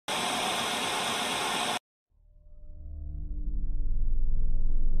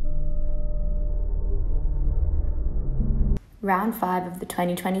Round 5 of the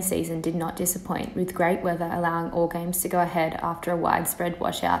 2020 season did not disappoint, with great weather allowing all games to go ahead after a widespread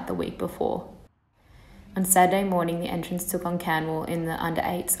washout the week before. On Saturday morning, the entrants took on Canmore in the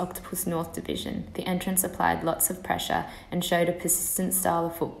Under-8s Octopus North Division. The entrants applied lots of pressure and showed a persistent style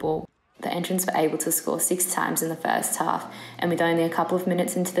of football. The entrants were able to score 6 times in the first half, and with only a couple of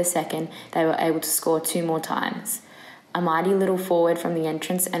minutes into the second, they were able to score 2 more times. A mighty little forward from the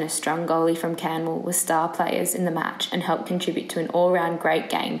entrants and a strong goalie from Canmore were star players in the match and helped contribute to an all-round great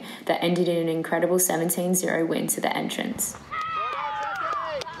game that ended in an incredible 17-0 win to the entrants.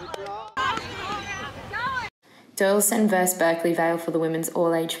 Doyleson vs Berkeley Vale for the women's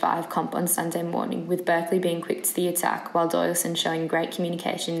all-age 5 comp on Sunday morning, with Berkeley being quick to the attack while Doyleson showing great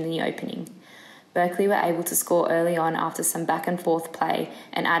communication in the opening. Berkeley were able to score early on after some back and forth play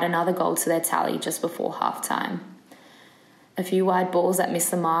and add another goal to their tally just before half-time. A few wide balls that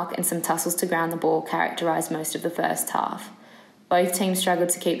missed the mark and some tussles to ground the ball characterised most of the first half. Both teams struggled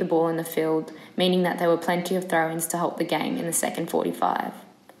to keep the ball in the field, meaning that there were plenty of throw-ins to help the game in the second 45.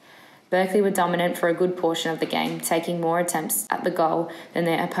 Berkeley were dominant for a good portion of the game, taking more attempts at the goal than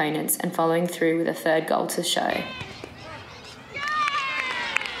their opponents and following through with a third goal to show.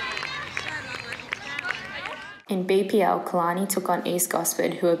 In BPL, Killarney took on East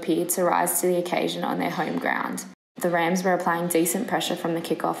Gosford, who appeared to rise to the occasion on their home ground. The Rams were applying decent pressure from the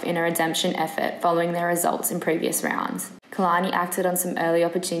kickoff in a redemption effort following their results in previous rounds. Killarney acted on some early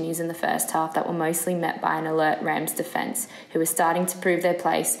opportunities in the first half that were mostly met by an alert Rams defence, who were starting to prove their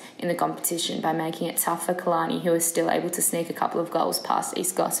place in the competition by making it tough for Killarney, who was still able to sneak a couple of goals past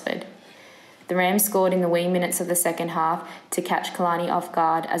East Gosford. The Rams scored in the wee minutes of the second half to catch Killarney off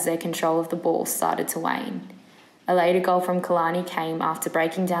guard as their control of the ball started to wane. A later goal from Killarney came after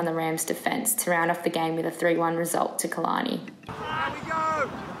breaking down the Rams' defence to round off the game with a 3-1 result to Killarney.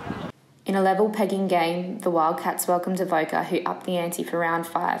 In a level pegging game, the Wildcats welcomed Avoca, who upped the ante for round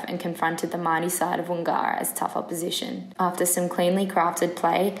 5 and confronted the mighty side of Wangara as tough opposition. After some cleanly crafted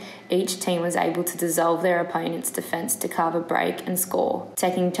play, each team was able to dissolve their opponent's defence to carve a break and score.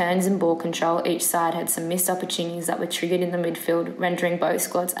 Taking turns in ball control, each side had some missed opportunities that were triggered in the midfield, rendering both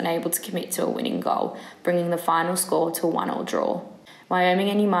squads unable to commit to a winning goal, bringing the final score to a 1-1 draw. Wyoming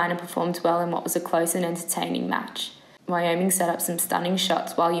and Umina performed well in what was a close and entertaining match. Wyoming set up some stunning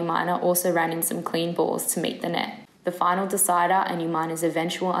shots while Umina also ran in some clean balls to meet the net. The final decider and Umina's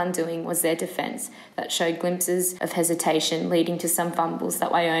eventual undoing was their defence that showed glimpses of hesitation, leading to some fumbles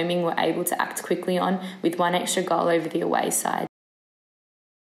that Wyoming were able to act quickly on with 1 extra goal over the away side.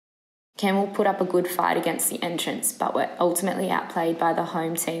 Canmore put up a good fight against the entrants, but were ultimately outplayed by the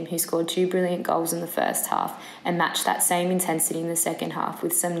home team, who scored 2 brilliant goals in the first half and matched that same intensity in the second half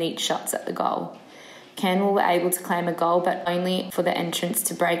with some neat shots at the goal. Canmore were able to claim a goal, but only for the entrants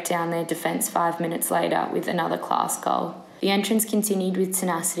to break down their defence 5 minutes later with another class goal. The entrants continued with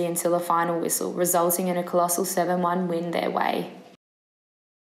tenacity until the final whistle, resulting in a colossal 7-1 win their way.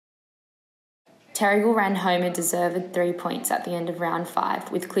 Terrigal ran home a deserved 3 points at the end of round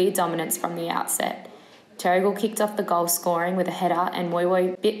 5, with clear dominance from the outset. Terrigal kicked off the goal scoring with a header, and Woy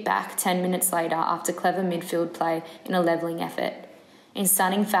Woy bit back 10 minutes later after clever midfield play in a levelling effort. In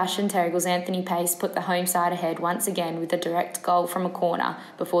stunning fashion, Terrigal's Anthony Pace put the home side ahead once again with a direct goal from a corner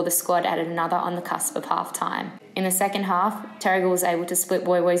before the squad added another on the cusp of half-time. In the second half, Terrigal was able to split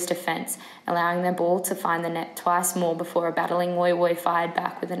Woy Woy's defence, allowing their ball to find the net twice more before a battling Woy Woy fired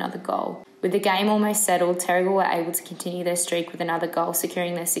back with another goal. With the game almost settled, Terrigal were able to continue their streak with another goal,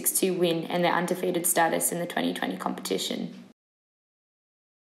 securing their 6-2 win and their undefeated status in the 2020 competition.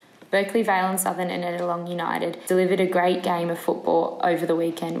 Berkeley Vale and Southern and Ettalong United delivered a great game of football over the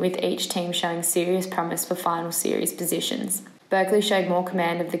weekend, with each team showing serious promise for final series positions. Berkeley showed more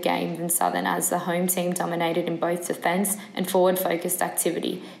command of the game than Southern, as the home team dominated in both defence and forward-focused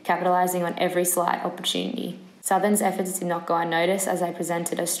activity, capitalising on every slight opportunity. Southern's efforts did not go unnoticed, as they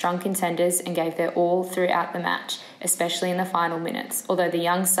presented as strong contenders and gave their all throughout the match, especially in the final minutes, although the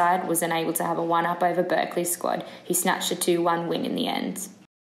young side was unable to have a one-up over Berkeley's squad, who snatched a 2-1 win in the end.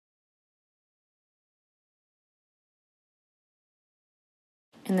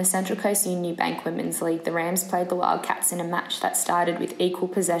 In the Central Coast Uni Bank Women's League, the Rams played the Wildcats in a match that started with equal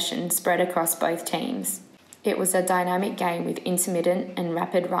possession spread across both teams. It was a dynamic game with intermittent and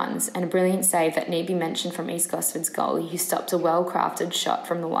rapid runs, and a brilliant save that need be mentioned from East Gosford's goalie, who stopped a well-crafted shot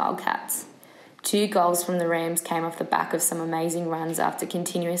from the Wildcats. 2 goals from the Rams came off the back of some amazing runs after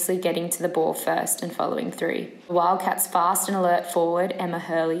continuously getting to the ball first and following through. The Wildcats' fast and alert forward, Emma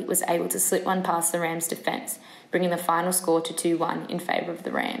Hurley, was able to slip one past the Rams' defence, bringing the final score to 2-1 in favour of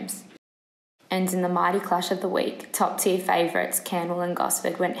the Rams. And in the mighty clash of the week, top-tier favourites Canmore and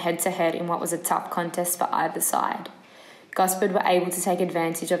Gosford went head-to-head in what was a tough contest for either side. Gosford were able to take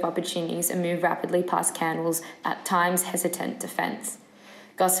advantage of opportunities and move rapidly past Candwell's at times hesitant defence.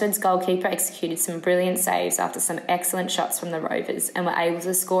 Gosford's goalkeeper executed some brilliant saves after some excellent shots from the Rovers and were able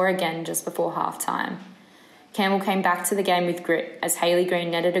to score again just before half-time. Campbell came back to the game with grit as Hayley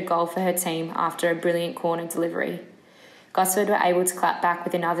Green netted a goal for her team after a brilliant corner delivery. Gosford were able to clap back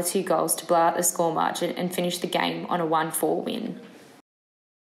with another 2 goals to blow out the score margin and finish the game on a 1-4 win.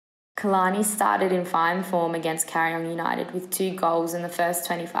 Killarney started in fine form against Carryong United with 2 goals in the first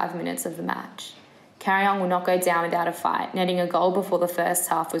 25 minutes of the match. Carryong will not go down without a fight, netting a goal before the first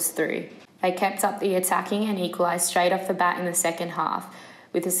half was through. They kept up the attacking and equalised straight off the bat in the second half,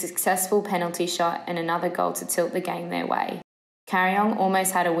 with a successful penalty shot and another goal to tilt the game their way. Carryong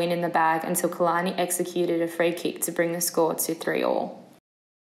almost had a win in the bag until Killarney executed a free kick to bring the score to 3-3.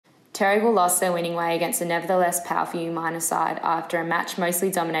 Terrigal lost their winning way against a nevertheless powerful U-minor side after a match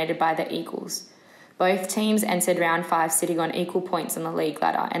mostly dominated by the Eagles. Both teams entered round 5 sitting on equal points on the league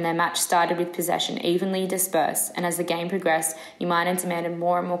ladder, and their match started with possession evenly dispersed, and as the game progressed, U-minor demanded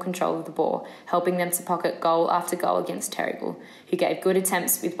more and more control of the ball, helping them to pocket goal after goal against Terrigal, who gave good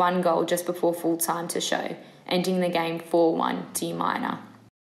attempts with 1 goal just before full time to show, ending the game 4-1 to U-minor.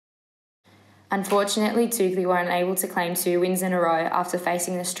 Unfortunately, Toukley were unable to claim 2 wins in a row after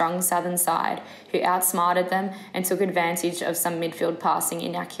facing the strong Southern side, who outsmarted them and took advantage of some midfield passing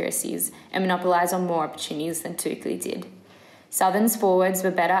inaccuracies and monopolised on more opportunities than Toukley did. Southern's forwards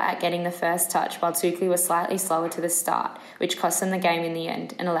were better at getting the first touch, while Toukley was slightly slower to the start, which cost them the game in the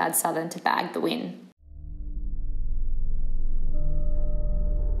end and allowed Southern to bag the win.